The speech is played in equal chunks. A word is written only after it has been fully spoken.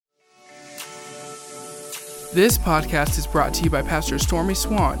This podcast is brought to you by Pastor Stormy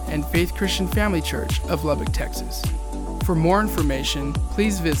Swann and Faith Christian Family Church of Lubbock, Texas. For more information,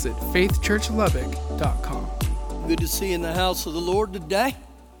 please visit faithchurchlubbock.com. Good to see you in the house of the Lord today.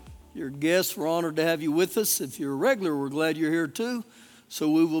 Your guests, we're honored to have you with us. If you're a regular, we're glad you're here too. So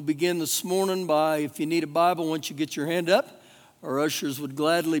we will begin this morning by, if you need a Bible, once you get your hand up, our ushers would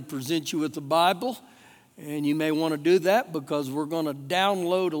gladly present you with the Bible. And you may want to do that because we're going to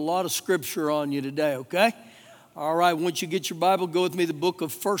download a lot of scripture on you today, okay? All right, once you get your Bible, go with me to the book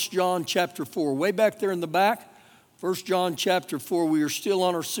of 1 John chapter 4. Way back there in the back, 1 John chapter 4. We are still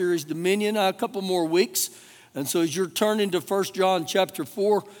on our series Dominion, a couple more weeks. And so as you're turning to 1 John chapter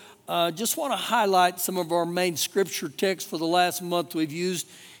 4, just want to highlight some of our main scripture texts for the last month we've used.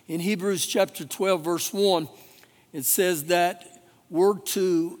 In Hebrews chapter 12, verse 1, it says that we're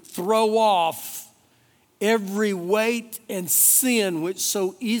to throw off every weight and sin which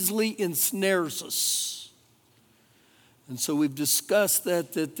so easily ensnares us. And so we've discussed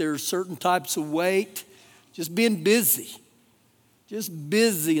that there's certain types of weight, just being busy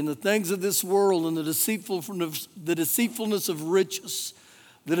in the things of this world and the deceitfulness of riches,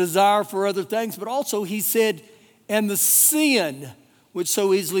 the desire for other things, but also he said, and the sin which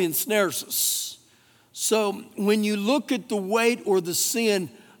so easily ensnares us. So when you look at the weight or the sin,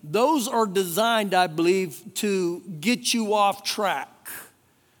 those are designed, I believe, to get you off track,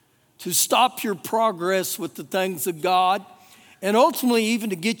 to stop your progress with the things of God, and ultimately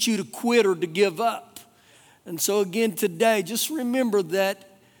even to get you to quit or to give up. And so again today, just remember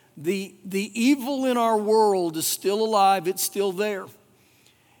that the evil in our world is still alive, it's still there.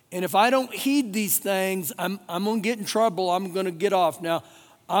 And if I don't heed these things, I'm going to get in trouble, I'm going to get off. Now,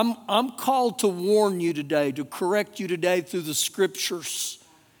 I'm called to warn you today, to correct you today through the scriptures.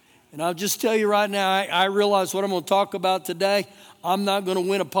 And I'll just tell you right now, I realize what I'm going to talk about today. I'm not going to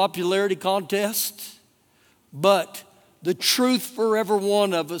win a popularity contest, but the truth for every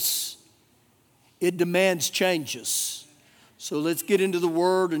one of us, it demands changes. So let's get into the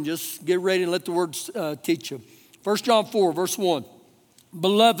Word and just get ready and let the Word teach you. 1 John 4, verse 1.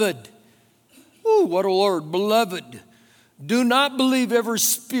 Beloved, what a word, beloved, do not believe every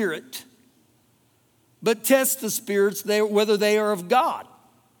spirit, but test the spirits whether they are of God.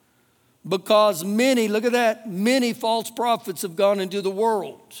 Because many, look at that, many false prophets have gone into the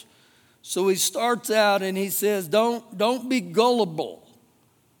world. So he starts out and he says, don't be gullible.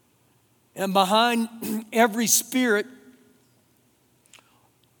 And behind every spirit,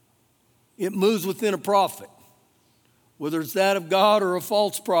 it moves within a prophet, whether it's that of God or a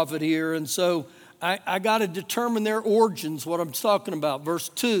false prophet here. And so I got to determine their origins, what I'm talking about. Verse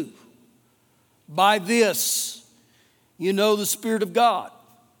 2, by this you know the Spirit of God.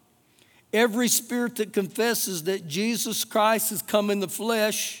 Every spirit that confesses that Jesus Christ has come in the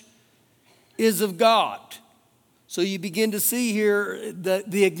flesh is of God. So you begin to see here that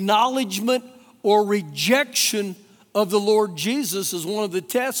the acknowledgement or rejection of the Lord Jesus is one of the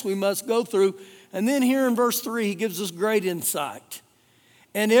tests we must go through. And then here in verse 3, he gives us great insight.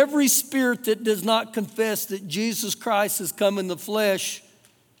 And every spirit that does not confess that Jesus Christ has come in the flesh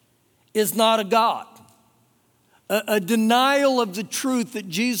is not a God. A denial of the truth that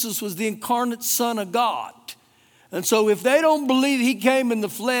Jesus was the incarnate Son of God. And so if they don't believe he came in the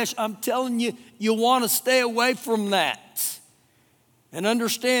flesh, I'm telling you, you want to stay away from that. And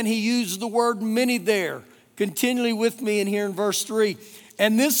understand he used the word many there. Continually with me in here in verse 3.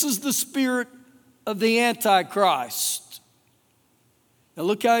 And this is the spirit of the Antichrist. Now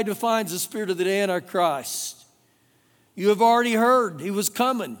look how he defines the spirit of the Antichrist. You have already heard he was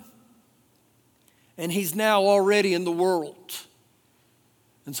coming. And he's now already in the world.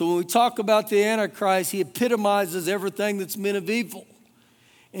 And so when we talk about the Antichrist, he epitomizes everything that's men of evil.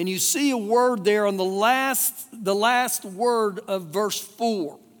 And you see a word there on the last word of verse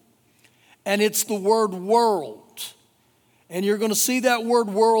 4. And it's the word world. And you're going to see that word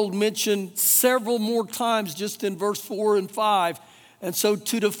world mentioned several more times just in verse 4 and 5. And so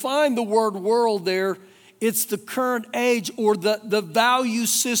to define the word world there, it's the current age or the value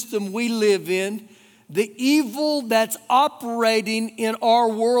system we live in. The evil that's operating in our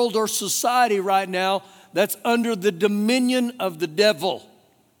world or society right now that's under the dominion of the devil.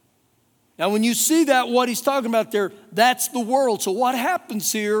 Now when you see that, what he's talking about there, that's the world. So what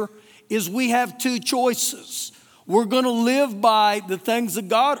happens here is we have two choices. We're going to live by the things of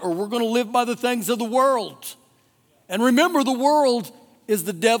God or we're going to live by the things of the world. And remember, the world is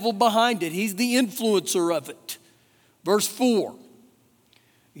the devil behind it. He's the influencer of it. Verse 4.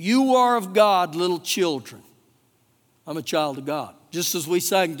 You are of God, little children. I'm a child of God, just as we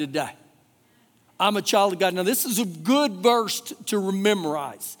sang today. I'm a child of God. Now, this is a good verse to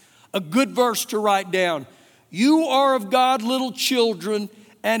memorize, a good verse to write down. You are of God, little children,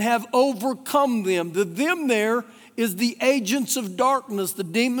 and have overcome them. The them there is the agents of darkness, the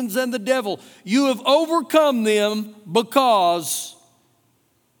demons and the devil. You have overcome them because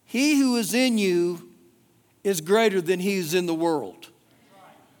he who is in you is greater than he who's in the world.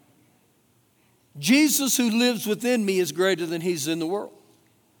 Jesus who lives within me is greater than he's in the world.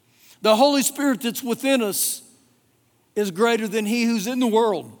 The Holy Spirit that's within us is greater than he who's in the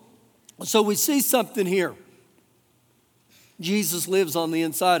world. So we see something here. Jesus lives on the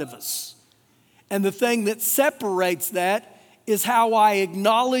inside of us. And the thing that separates that is how I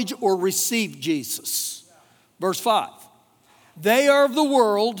acknowledge or receive Jesus. Verse 5. They are of the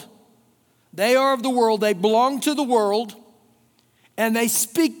world. They are of the world. They belong to the world. And they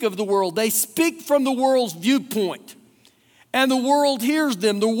speak of the world. They speak from the world's viewpoint. And the world hears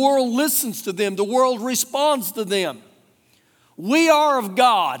them. The world listens to them. The world responds to them. We are of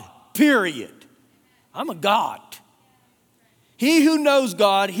God, period. I'm a God. He who knows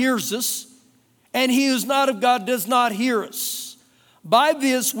God hears us, and he who is not of God does not hear us. By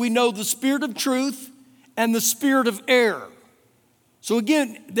this we know the spirit of truth and the spirit of error. So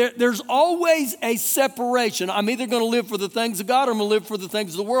again, there's always a separation. I'm either going to live for the things of God or I'm going to live for the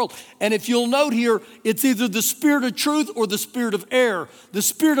things of the world. And if you'll note here, it's either the spirit of truth or the spirit of error. The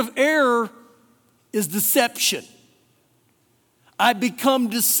spirit of error is deception. I become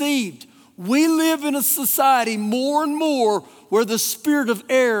deceived. We live in a society more and more where the spirit of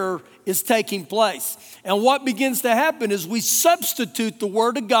error is taking place. And what begins to happen is we substitute the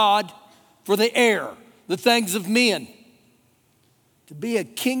word of God for the error, the things of men. To be a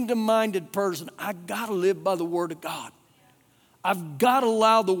kingdom-minded person, I got to live by the word of God. I've got to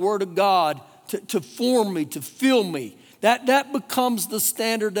allow the word of God to form me, to fill me. That becomes the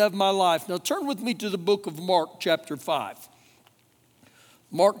standard of my life. Now turn with me to the book of Mark chapter 5.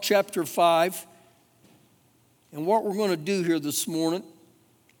 Mark chapter 5. And what we're going to do here this morning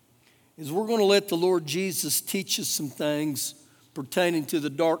is we're going to let the Lord Jesus teach us some things pertaining to the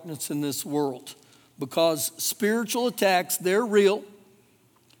darkness in this world. Because spiritual attacks, they're real.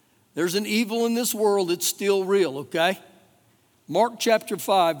 There's an evil in this world, it's still real, okay? Mark chapter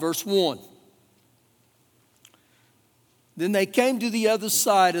 5, verse 1. Then they came to the other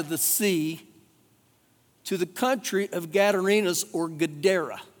side of the sea, to the country of Gadarenes or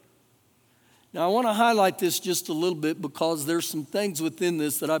Gadara. Now, I want to highlight this just a little bit because there's some things within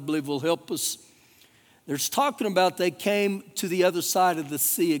this that I believe will help us. There's talking about they came to the other side of the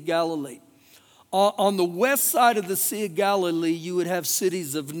Sea of Galilee. On the west side of the Sea of Galilee, you would have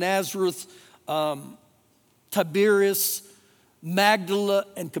cities of Nazareth, Tiberias, Magdala,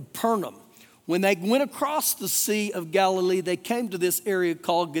 and Capernaum. When they went across the Sea of Galilee, they came to this area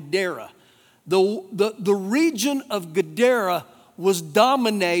called Gadara. The region of Gadara was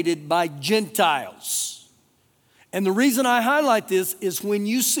dominated by Gentiles. And the reason I highlight this is when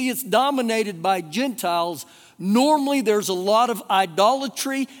you see it's dominated by Gentiles, normally there's a lot of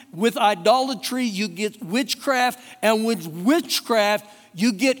idolatry. With idolatry, you get witchcraft. And with witchcraft,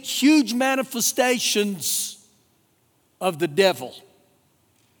 you get huge manifestations of the devil.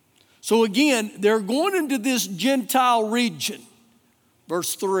 So again, they're going into this Gentile region.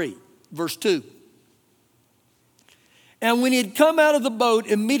 Verse 2. And when he had come out of the boat,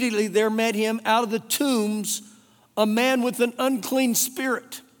 immediately there met him out of the tombs a man with an unclean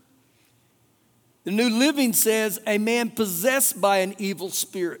spirit. The New Living says, a man possessed by an evil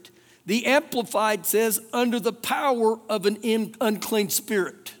spirit. The Amplified says, under the power of an unclean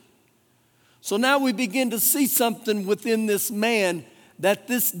spirit. So now we begin to see something within this man, that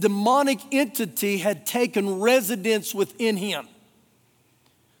this demonic entity had taken residence within him.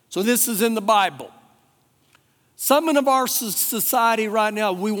 So this is in the Bible. Some of our society right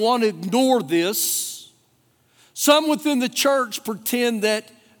now, we want to ignore this. Some within the church pretend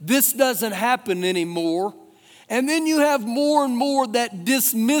that this doesn't happen anymore. And then you have more and more that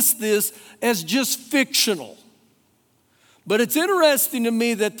dismiss this as just fictional. But it's interesting to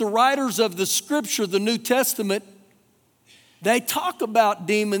me that the writers of the scripture, the New Testament, they talk about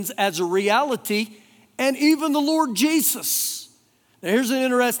demons as a reality, and even the Lord Jesus. Now here's an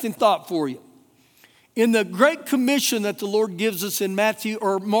interesting thought for you. In the Great Commission that the Lord gives us in Matthew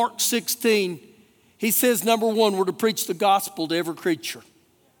or Mark 16, he says, number one, we're to preach the gospel to every creature.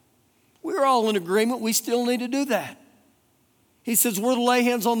 We're all in agreement. We still need to do that. He says we're to lay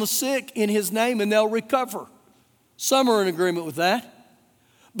hands on the sick in his name and they'll recover. Some are in agreement with that.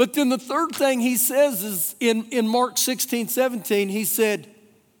 But then the third thing he says is in Mark 16, 17, he said,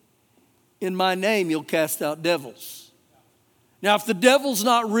 in my name you'll cast out devils. Now, if the devil's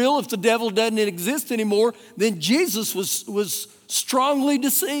not real, if the devil doesn't exist anymore, then Jesus was strongly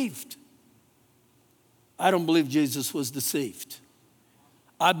deceived. I don't believe Jesus was deceived.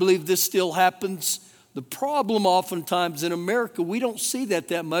 I believe this still happens. The problem oftentimes in America, we don't see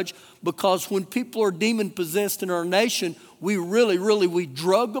that much, because when people are demon-possessed in our nation, we we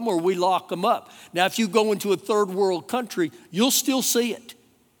drug them or we lock them up. Now, if you go into a third world country, you'll still see it.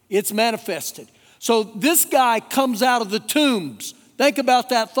 It's manifested. So this guy comes out of the tombs. Think about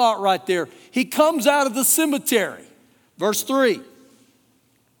that thought right there. He comes out of the cemetery. Verse 3.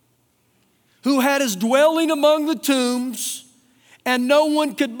 Who had his dwelling among the tombs, and no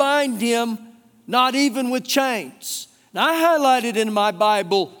one could bind him, not even with chains. Now, I highlighted in my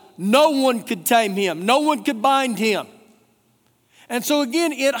Bible, no one could tame him. No one could bind him. And so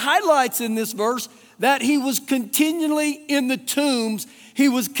again, it highlights in this verse that he was continually in the tombs. He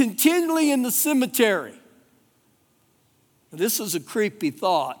was continually in the cemetery. This is a creepy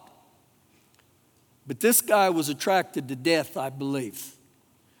thought. But this guy was attracted to death, I believe.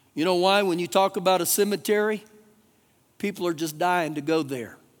 You know why? When you talk about a cemetery, people are just dying to go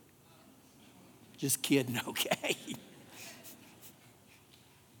there. Just kidding, okay?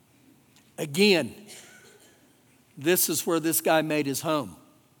 Again, this is where this guy made his home.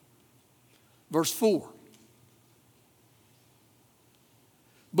 Verse 4.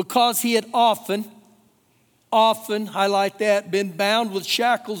 Because he had often, highlight that, been bound with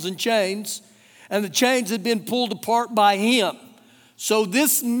shackles and chains, and the chains had been pulled apart by him. So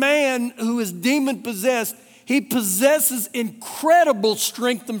this man who is demon-possessed, he possesses incredible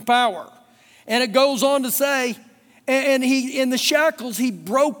strength and power. And it goes on to say, and he, in the shackles, he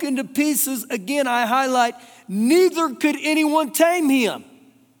broke into pieces. Again, I highlight, neither could anyone tame him.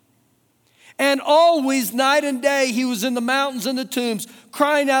 And always, night and day, he was in the mountains and the tombs,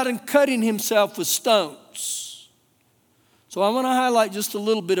 crying out and cutting himself with stones. So I want to highlight just a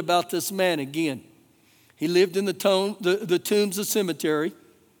little bit about this man again. He lived in the tombs of cemetery.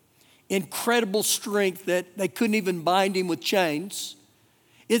 Incredible strength that they couldn't even bind him with chains.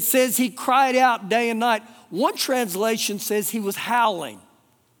 It says he cried out day and night. One translation says he was howling.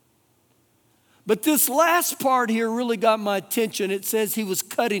 But this last part here really got my attention. It says he was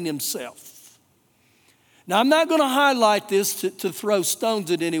cutting himself. Now, I'm not going to highlight this to throw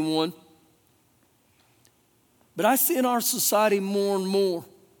stones at anyone. But I see in our society more and more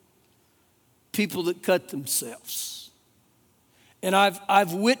people that cut themselves. And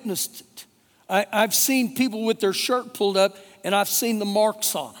I've witnessed it. I've seen people with their shirt pulled up, and I've seen the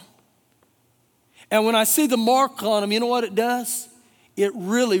marks on them. And when I see the mark on them, you know what it does? It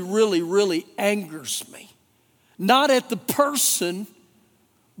really angers me. Not at the person,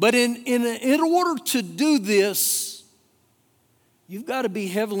 but in order to do this, you've got to be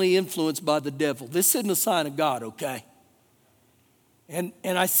heavily influenced by the devil. This isn't a sign of God, okay? And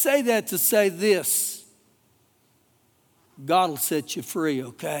I say that to say this. God will set you free,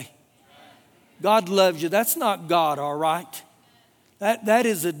 okay? God loves you. That's not God, all right? That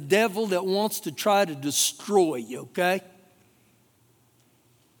is a devil that wants to try to destroy you, okay?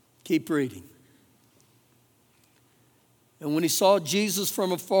 Keep reading. And when he saw Jesus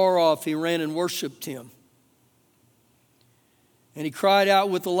from afar off, he ran and worshiped him. And he cried out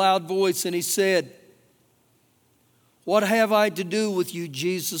with a loud voice, and he said, "What have I to do with you,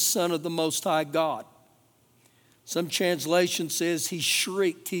 Jesus, Son of the Most High God?" Some translation says he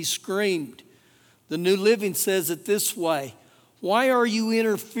shrieked, he screamed. The New Living says it this way: "Why are you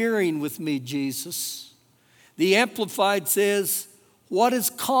interfering with me, Jesus?" The Amplified says, "What is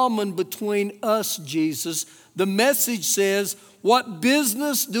common between us, Jesus?" The Message says, "What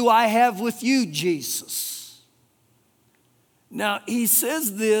business do I have with you, Jesus?" Now, he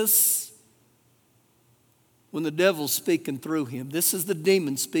says this when the devil's speaking through him. This is the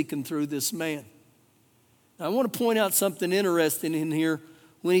demon speaking through this man. Now, I want to point out something interesting in here.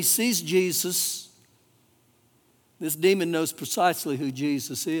 When he sees Jesus, this demon knows precisely who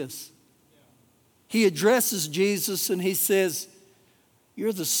Jesus is. He addresses Jesus and he says,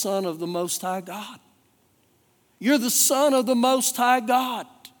 "You're the Son of the Most High God. You're the Son of the Most High God."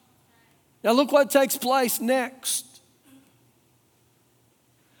 Now look what takes place next.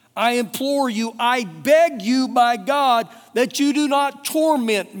 "I implore you, I beg you by God that you do not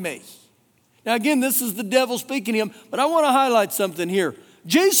torment me." Now again, this is the devil speaking to him, but I want to highlight something here.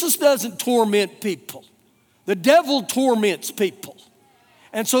 Jesus doesn't torment people. The devil torments people.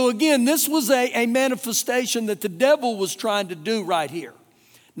 And so again, this was a manifestation that the devil was trying to do right here.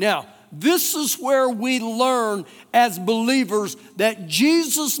 Now, this is where we learn as believers that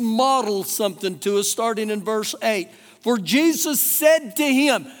Jesus modeled something to us, starting in verse 8. For Jesus said to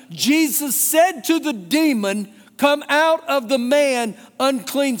him, Jesus said to the demon, "Come out of the man,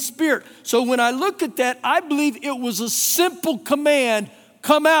 unclean spirit." So when I look at that, I believe it was a simple command,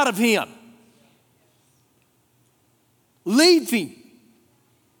 come out of him. Leave him.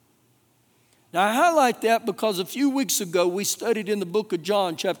 Now, I highlight that because a few weeks ago we studied in the book of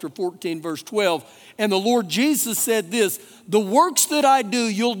John, chapter 14, verse 12, and the Lord Jesus said this, the works that I do,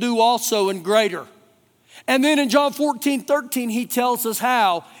 you'll do also and greater. And then in John 14, 13, he tells us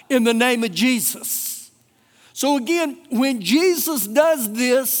how, in the name of Jesus. So again, when Jesus does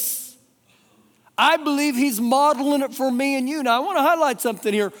this, I believe he's modeling it for me and you. Now, I want to highlight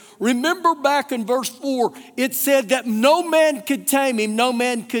something here. Remember back in verse 4, it said that no man could tame him, no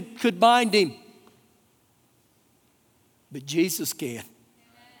man could bind him. But Jesus can.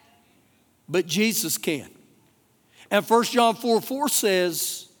 But Jesus can. And 1 John 4:4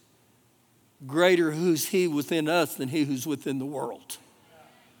 says, greater who's he within us than he who's within the world.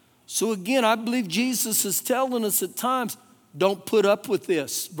 So again, I believe Jesus is telling us at times, don't put up with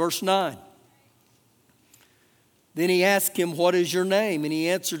this. Verse 9. Then he asked him, what is your name? And he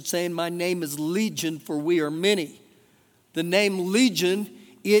answered, saying, my name is Legion, for we are many. The name Legion,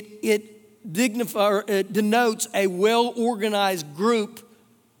 it denotes a well-organized group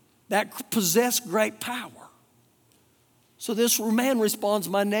that possess great power. So this man responds,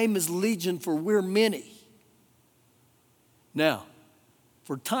 my name is Legion, for we're many. Now,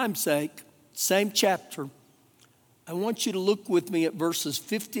 for time's sake, same chapter, I want you to look with me at verses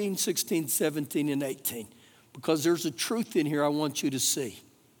 15, 16, 17, and 18, because there's a truth in here I want you to see.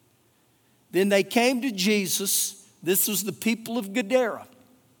 Then they came to Jesus. This was the people of Gadara.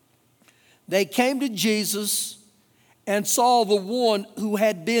 They came to Jesus and saw the one who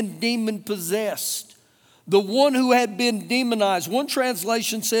had been demon-possessed, the one who had been demonized. One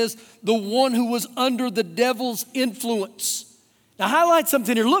translation says the one who was under the devil's influence. Now highlight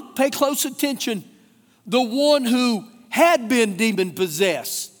something here. Look, pay close attention. The one who had been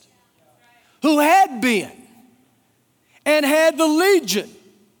demon-possessed, who had been and had the legion.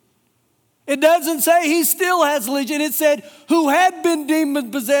 It doesn't say he still has legion. It said who had been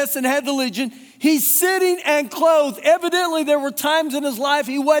demon-possessed and had the legion. He's sitting and clothed. Evidently, there were times in his life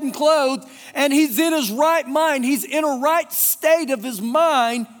he wasn't clothed, and he's in his right mind. He's in a right state of his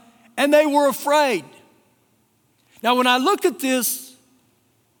mind, and they were afraid. Now, when I look at this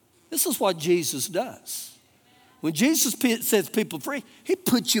is what Jesus does. When Jesus sets people free, he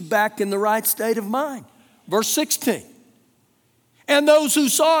puts you back in the right state of mind. Verse 16. And those who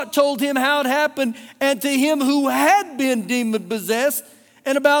saw it told him how it happened, and to him who had been demon-possessed,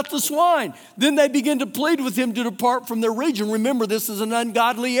 and about the swine. Then they began to plead with him to depart from their region. Remember, this is an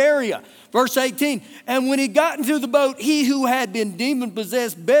ungodly area. Verse 18, and when he got into the boat, he who had been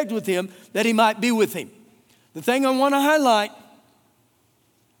demon-possessed begged with him that he might be with him. The thing I want to highlight,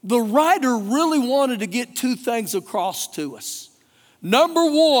 the writer really wanted to get two things across to us. Number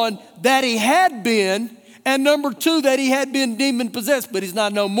one, that he had been, and number two, that he had been demon-possessed, but he's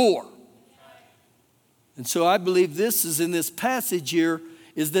not no more. And so I believe this is in this passage here,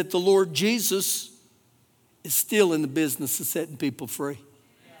 is that the Lord Jesus is still in the business of setting people free.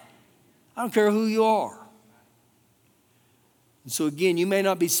 I don't care who you are. And so again, you may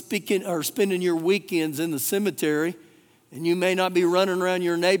not be speaking or spending your weekends in the cemetery, and you may not be running around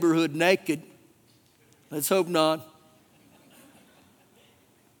your neighborhood naked. Let's hope not.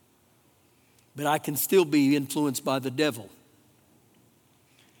 But I can still be influenced by the devil.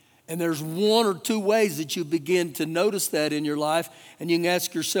 And there's one or two ways that you begin to notice that in your life, and you can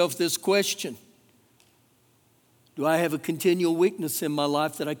ask yourself this question. Do I have a continual weakness in my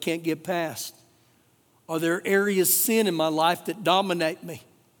life that I can't get past? Are there areas of sin in my life that dominate me?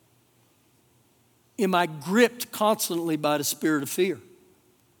 Am I gripped constantly by the spirit of fear?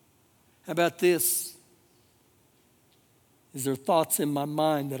 How about this? Is there thoughts in my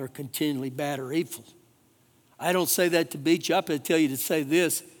mind that are continually bad or evil? I don't say that to beat you up. I tell you to say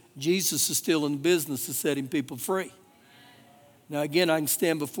this. Jesus is still in the business of setting people free. Now again, I can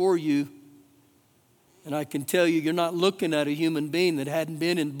stand before you and I can tell you, you're not looking at a human being that hadn't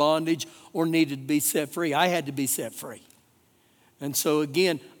been in bondage or needed to be set free. I had to be set free. And so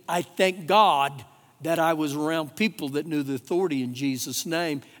again, I thank God that I was around people that knew the authority in Jesus'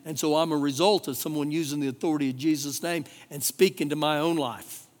 name. And so I'm a result of someone using the authority of Jesus' name and speaking to my own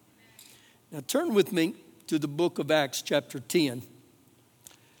life. Now turn with me to the book of Acts chapter 10.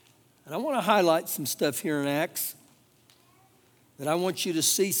 And I want to highlight some stuff here in Acts that I want you to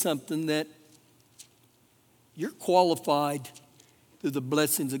see something that you're qualified through the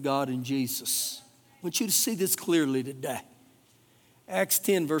blessings of God in Jesus. I want you to see this clearly today. Acts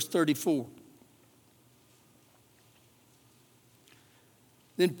 10, verse 34.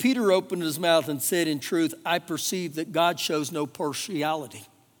 Then Peter opened his mouth and said, in truth, I perceive that God shows no partiality.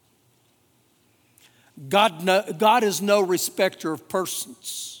 God is no respecter of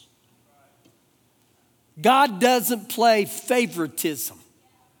persons. God doesn't play favoritism.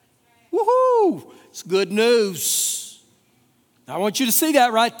 Woohoo! It's good news. I want you to see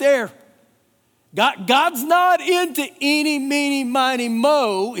that right there. God's not into eeny, meeny, miny,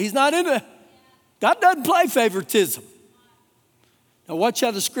 mo. He's not into, God doesn't play favoritism. Now watch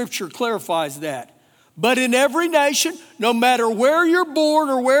how the scripture clarifies that. But in every nation, no matter where you're born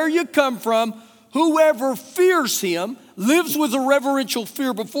or where you come from, whoever fears him, lives with a reverential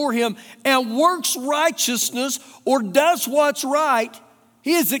fear before him, and works righteousness or does what's right,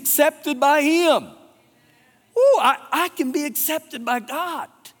 he is accepted by him. Ooh, I can be accepted by God.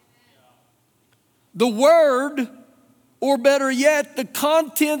 The word, or better yet, the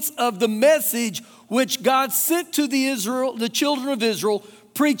contents of the message which God sent to the children of Israel,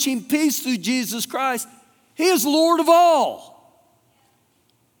 preaching peace through Jesus Christ, he is Lord of all.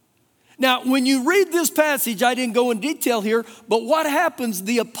 Now, when you read this passage, I didn't go in detail here, but what happens,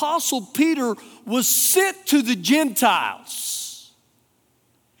 the Apostle Peter was sent to the Gentiles.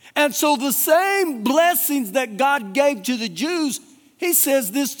 And so the same blessings that God gave to the Jews, he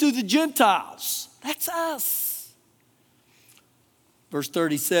says this to the Gentiles. That's us. Verse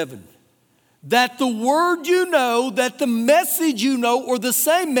 37. That the word you know, that the message you know, or the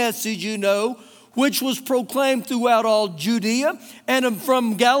same message you know, which was proclaimed throughout all Judea and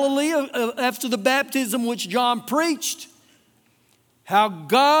from Galilee after the baptism which John preached, how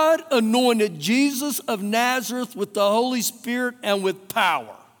God anointed Jesus of Nazareth with the Holy Spirit and with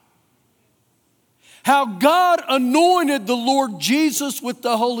power. How God anointed the Lord Jesus with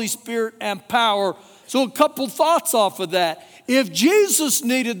the Holy Spirit and power. So a couple thoughts off of that. If Jesus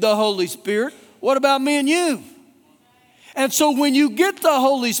needed the Holy Spirit, what about me and you? And so when you get the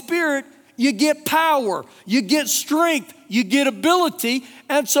Holy Spirit, you get power, you get strength, you get ability.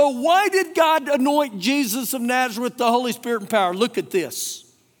 And so why did God anoint Jesus of Nazareth with the Holy Spirit and power? Look at this.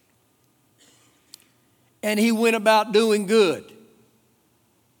 And he went about doing good.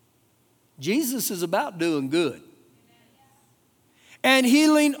 Jesus is about doing good. And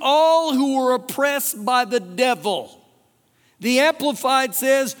healing all who were oppressed by the devil. The Amplified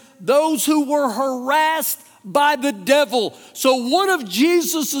says, those who were harassed by the devil. So one of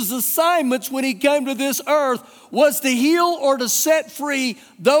Jesus' assignments when he came to this earth was to heal or to set free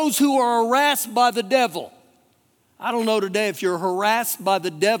those who are harassed by the devil. I don't know today if you're harassed by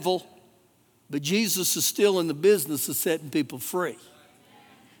the devil, but Jesus is still in the business of setting people free.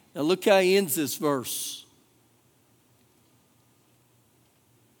 Now look how he ends this verse.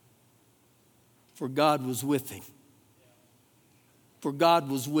 For God was with him. For God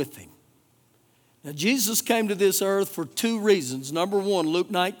was with him. Now Jesus came to this earth for two reasons. Number one, Luke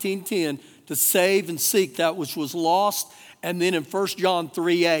 19:10, to save and seek that which was lost. And then in 1 John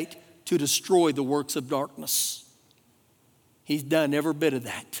 3:8, to destroy the works of darkness. He's done every bit of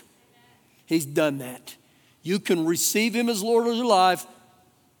that. He's done that. You can receive him as Lord of your life,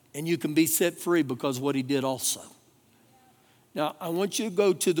 and you can be set free because of what he did also. Now, I want you to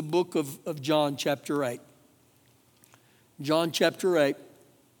go to the book of John chapter 8. John chapter 8.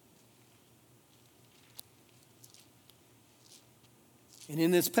 And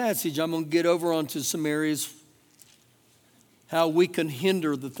in this passage, I'm going to get over onto some areas how we can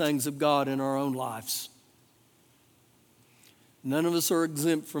hinder the things of God in our own lives. None of us are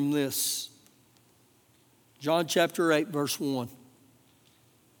exempt from this. John chapter 8, verse 1.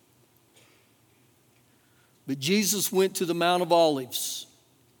 But Jesus went to the Mount of Olives.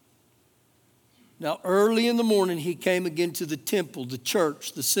 Now, early in the morning, he came again to the temple, the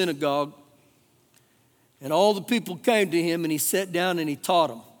church, the synagogue. And all the people came to him, and he sat down and he taught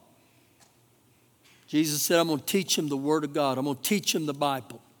them. Jesus said, I'm going to teach him the Word of God. I'm going to teach him the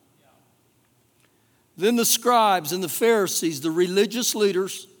Bible. Then the scribes and the Pharisees, the religious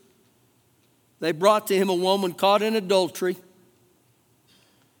leaders, they brought to him a woman caught in adultery.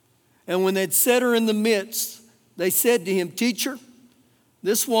 And when they'd set her in the midst, they said to him, Teacher,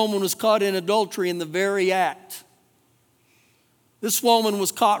 this woman was caught in adultery in the very act. This woman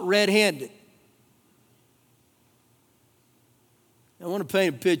was caught red-handed. I want to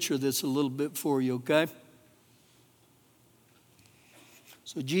paint a picture of this a little bit for you, okay?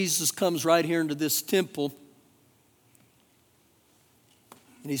 So Jesus comes right here into this temple,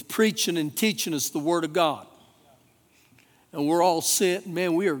 and he's preaching and teaching us the Word of God. And we're all sent,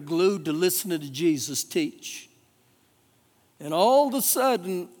 man, we are glued to listening to Jesus teach. And all of a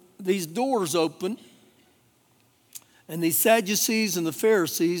sudden, these doors open, and these Sadducees and the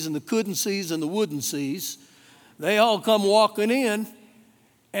Pharisees and the couldn't-sees and the wouldn't-sees, they all come walking in,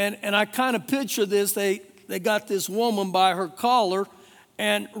 and I kind of picture this. They got this woman by her collar,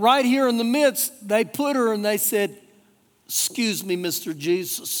 and right here in the midst, they put her and they said, Excuse me, Mr.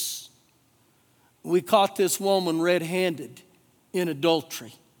 Jesus. we caught this woman red-handed in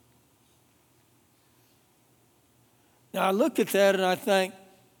adultery. Now, I look at that and I think,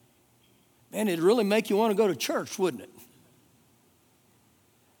 man, it'd really make you want to go to church, wouldn't it?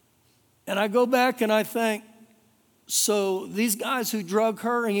 And I go back and I think, so these guys who drug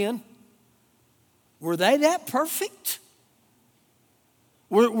her in, were they that perfect?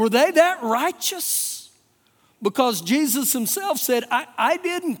 Were they that righteous? Because Jesus himself said, I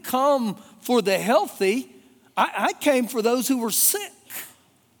didn't come for the healthy. I came for those who were sick.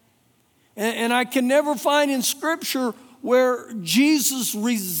 And I can never find in Scripture where Jesus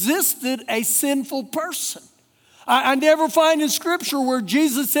resisted a sinful person. I never find in Scripture where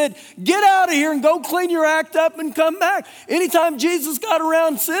Jesus said, get out of here and go clean your act up and come back. Anytime Jesus got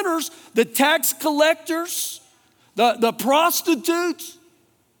around sinners, the tax collectors, the prostitutes,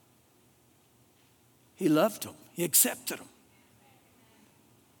 he loved them. He accepted them.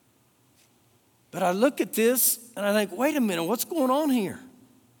 But I look at this and I think, wait a minute, what's going on here?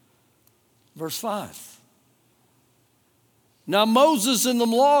 Verse 5. Now Moses in the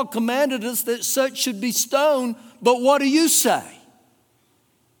law commanded us that such should be stoned, but what do you say?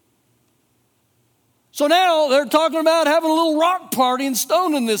 So now they're talking about having a little rock party and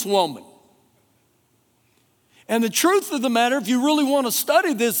stoning this woman. And the truth of the matter, if you really want to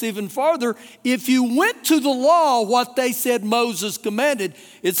study this even farther, if you went to the law, what they said Moses commanded,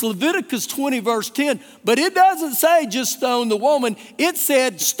 it's Leviticus 20 verse 10. But it doesn't say just stone the woman. It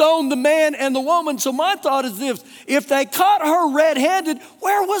said stone the man and the woman. So my thought is this: if they caught her red-handed,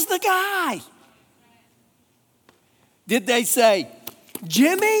 where was the guy? Did they say,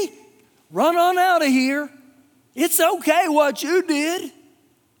 Jimmy, run on out of here. It's okay what you did.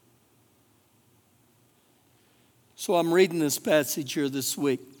 So I'm reading this passage here this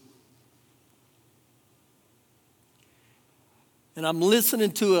week. And I'm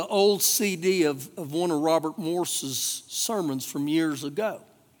listening to an old CD of one of Robert Morse's sermons from years ago.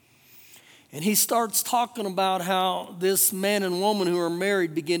 And he starts talking about how this man and woman who are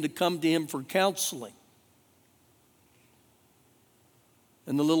married begin to come to him for counseling.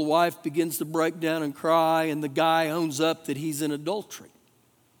 And the little wife begins to break down and cry, and the guy owns up that he's in adultery.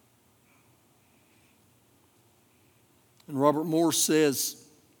 And Robert Morse says,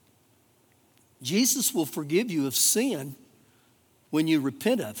 Jesus will forgive you of sin when you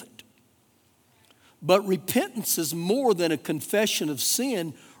repent of it. But repentance is more than a confession of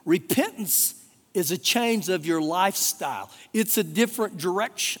sin. Repentance is a change of your lifestyle. It's a different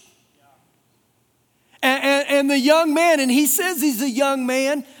direction. And the young man, and he says he's a young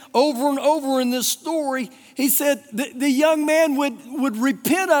man, over and over in this story, he said the young man would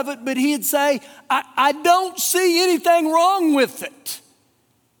repent of it, but he'd say, I don't see anything wrong with it.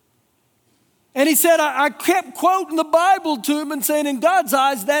 And he said, I kept quoting the Bible to him and saying, in God's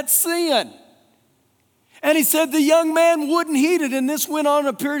eyes, that's sin. And he said the young man wouldn't heed it, and this went on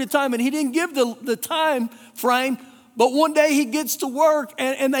a period of time, and he didn't give the time frame. But one day he gets to work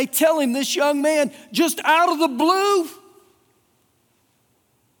and they tell him, this young man, just out of the blue,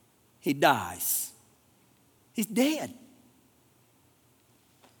 he dies. He's dead.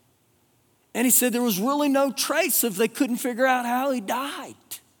 And he said there was really no trace if they couldn't figure out how he died.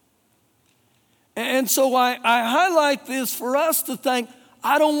 And so I highlight this for us to think,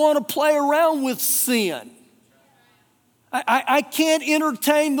 I don't want to play around with sin. I can't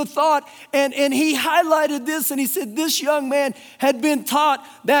entertain the thought. And he highlighted this and he said this young man had been taught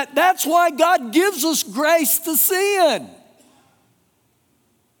that that's why God gives us grace to sin.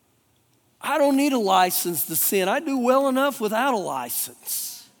 I don't need a license to sin. I do well enough without a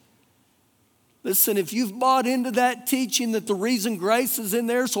license. Listen, if you've bought into that teaching that the reason grace is in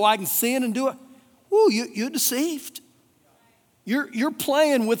there so I can sin and do it, you're deceived. You're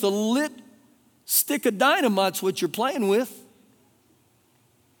playing with a lit stick of dynamite's what you're playing with.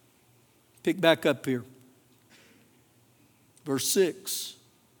 Pick back up here. Verse 6.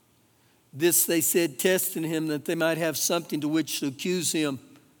 This they said, testing him that they might have something to which to accuse him.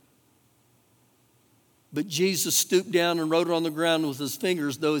 But Jesus stooped down and wrote on the ground with his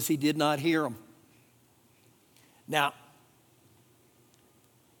fingers, though as he did not hear him. Now,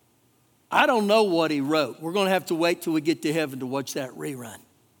 I don't know what he wrote. We're going to have to wait till we get to heaven to watch that rerun.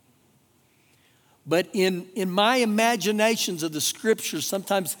 But in my imaginations of the scriptures,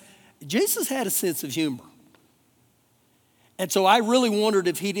 sometimes Jesus had a sense of humor. And so I really wondered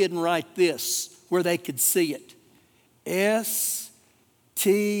if he didn't write this where they could see it. S-T-U-P-I-D.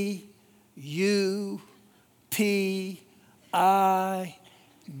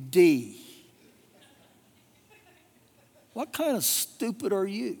 What kind of stupid are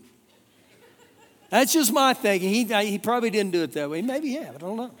you? That's just my thinking. He probably didn't do it that way. Maybe he have. I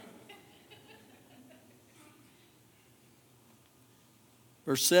don't know.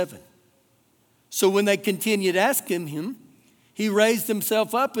 Verse 7. So when they continued asking him, he raised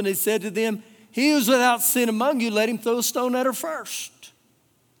himself up and he said to them, he who is without sin among you, let him throw a stone at her first.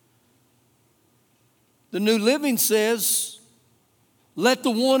 The New Living says, let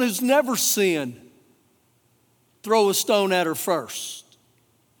the one who's never sinned throw a stone at her first.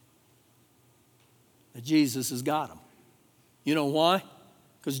 But Jesus has got him. You know why?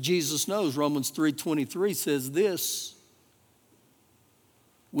 Because Jesus knows. Romans 3:23 says this.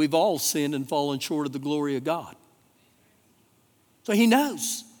 We've all sinned and fallen short of the glory of God. So he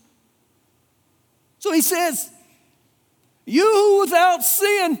knows. So he says, you who without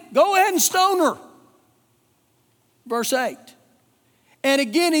sin, go ahead and stone her. Verse 8. And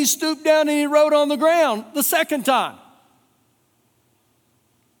again he stooped down and he wrote on the ground the second time.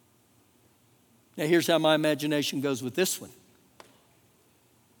 Now here's how my imagination goes with this one.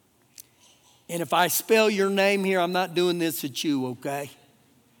 And if I spell your name here, I'm not doing this at you, okay?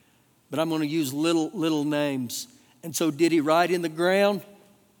 But I'm going to use little names. And so did he write in the ground?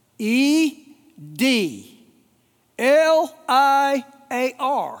 E-D-L-I-A-R.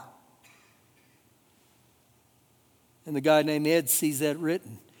 And the guy named Ed sees that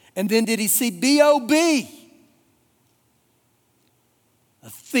written. And then did he see B-O-B? A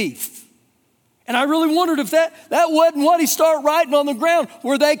thief. And I really wondered if that wasn't what he started writing on the ground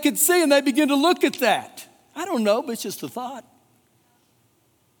where they could see and they begin to look at that. I don't know, but it's just a thought.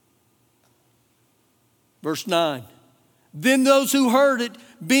 Verse 9. Then those who heard it,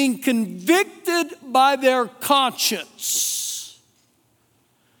 being convicted by their conscience.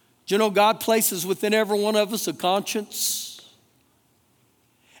 Do you know God places within every one of us a conscience?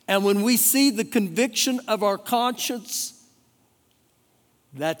 And when we see the conviction of our conscience,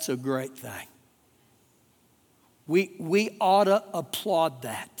 that's a great thing. We ought to applaud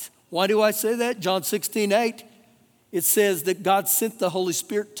that. Why do I say that? John 16:8, it says that God sent the Holy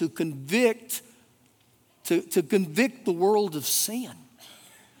Spirit to convict the world of sin,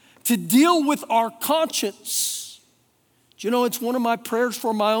 to deal with our conscience. Do you know it's one of my prayers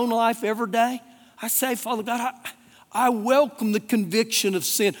for my own life every day? I say, Father God, I welcome the conviction of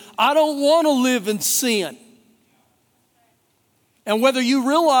sin. I don't want to live in sin. And whether you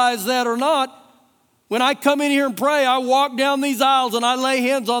realize that or not, when I come in here and pray, I walk down these aisles and I lay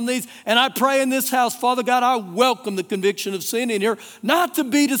hands on these and I pray in this house, Father God, I welcome the conviction of sin in here, not to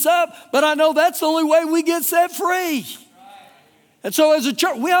beat us up, but I know that's the only way we get set free. And so as a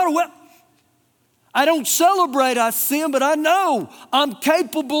church, we ought to, I don't celebrate I sin, but I know I'm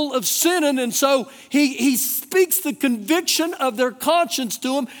capable of sinning. And so he speaks the conviction of their conscience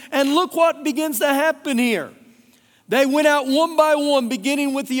to them. And look what begins to happen here. They went out one by one,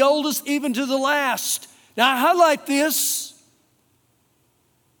 beginning with the oldest, even to the last. Now, I highlight this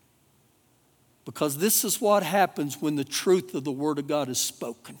because this is what happens when the truth of the Word of God is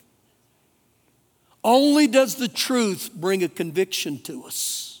spoken. Only does the truth bring a conviction to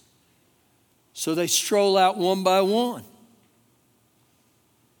us. So they stroll out one by one,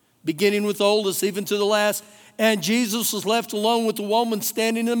 beginning with the oldest, even to the last. And Jesus was left alone with the woman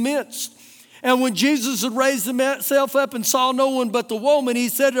standing in the midst. And when Jesus had raised himself up and saw no one but the woman, he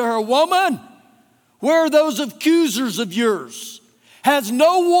said to her, Woman, where are those accusers of yours? Has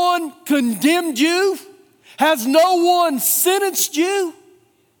no one condemned you? Has no one sentenced you?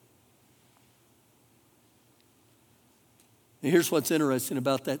 Now here's what's interesting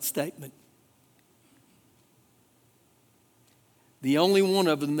about that statement. The only one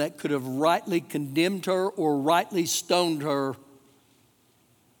of them that could have rightly condemned her or rightly stoned her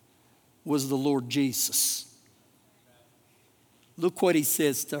was the Lord Jesus. Look what he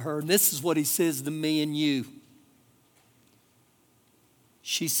says to her. And this is what he says to me and you.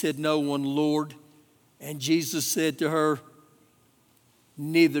 She said, No one, Lord. And Jesus said to her,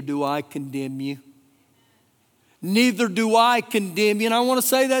 Neither do I condemn you. Neither do I condemn you. And I want to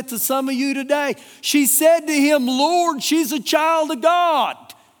say that to some of you today. She said to him, Lord, she's a child of God.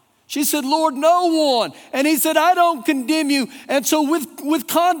 She said, Lord, no one. And he said, I don't condemn you. And so with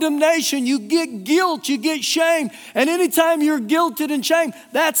condemnation, you get guilt, you get shame. And anytime you're guilted and shamed,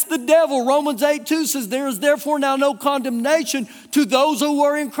 that's the devil. Romans 8:2 says, there is therefore now no condemnation to those who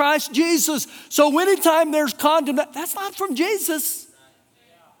are in Christ Jesus. So anytime there's condemnation, that's not from Jesus.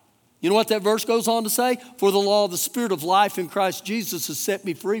 You know what that verse goes on to say? For the law of the Spirit of life in Christ Jesus has set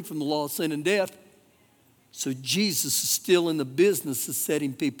me free from the law of sin and death. So Jesus is still in the business of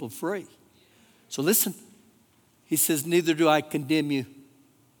setting people free. So listen, he says, neither do I condemn you.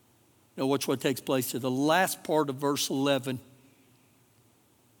 Now watch what takes place here. The last part of verse 11.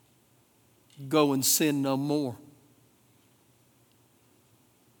 Go and sin no more.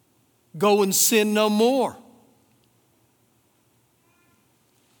 Go and sin no more.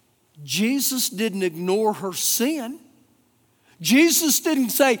 Jesus didn't ignore her sin. Jesus didn't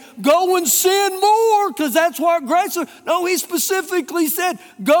say, go and sin more, because that's what grace is. No, he specifically said,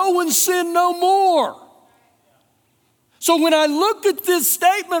 go and sin no more. So when I look at this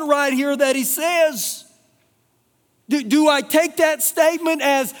statement right here that he says, do I take that statement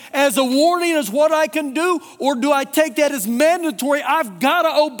as a warning, as what I can do, or do I take that as mandatory? I've got to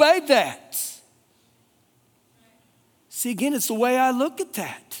obey that. See, again, it's the way I look at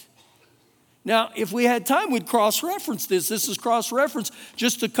that. Now, if we had time, we'd cross-reference this. This is cross-reference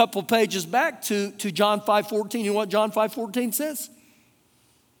just a couple pages back to John 5:14. You know what John 5:14 says?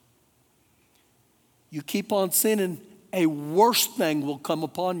 You keep on sinning, a worse thing will come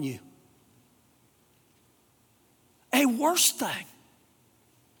upon you. A worse thing.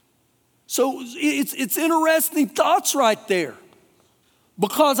 So it's interesting thoughts right there.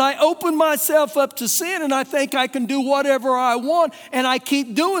 Because I open myself up to sin and I think I can do whatever I want and I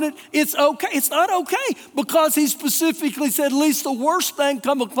keep doing it, it's okay. It's not okay, because he specifically said, at least the worst thing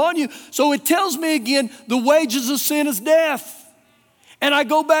come upon you. So it tells me again, the wages of sin is death. And I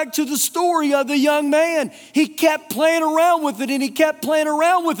go back to the story of the young man. He kept playing around with it and he kept playing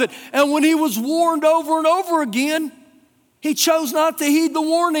around with it. And when he was warned over and over again, he chose not to heed the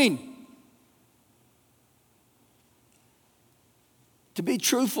warning. To be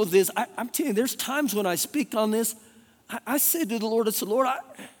truthful with this, I'm telling you, there's times when I speak on this, I said to the Lord, I said, Lord,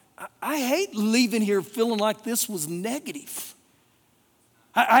 I hate leaving here feeling like this was negative.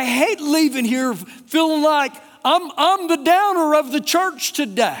 I hate leaving here feeling like I'm the downer of the church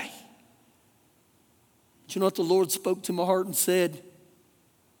today. But you know what the Lord spoke to my heart and said?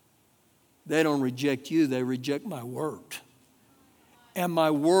 They don't reject you, they reject my word. And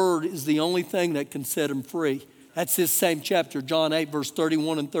my word is the only thing that can set them free. That's this same chapter, John 8, verse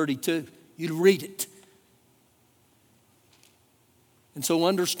 31 and 32. You read it. And so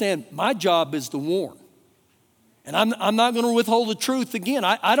understand, my job is to warn. And I'm not going to withhold the truth again.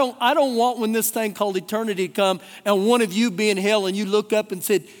 I don't want when this thing called eternity come and one of you be in hell and you look up and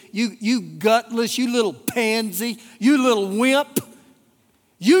said, you gutless, you little pansy, you little wimp.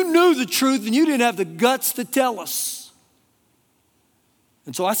 You knew the truth and you didn't have the guts to tell us.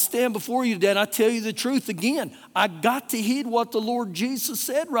 And so I stand before you today and I tell you the truth again. I got to heed what the Lord Jesus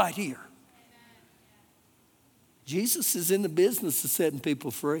said right here. Jesus is in the business of setting people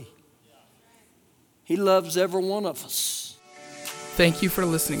free. He loves every one of us. Thank you for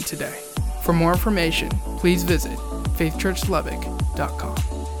listening today. For more information, please visit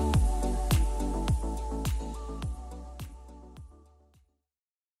faithchurchlubbock.com.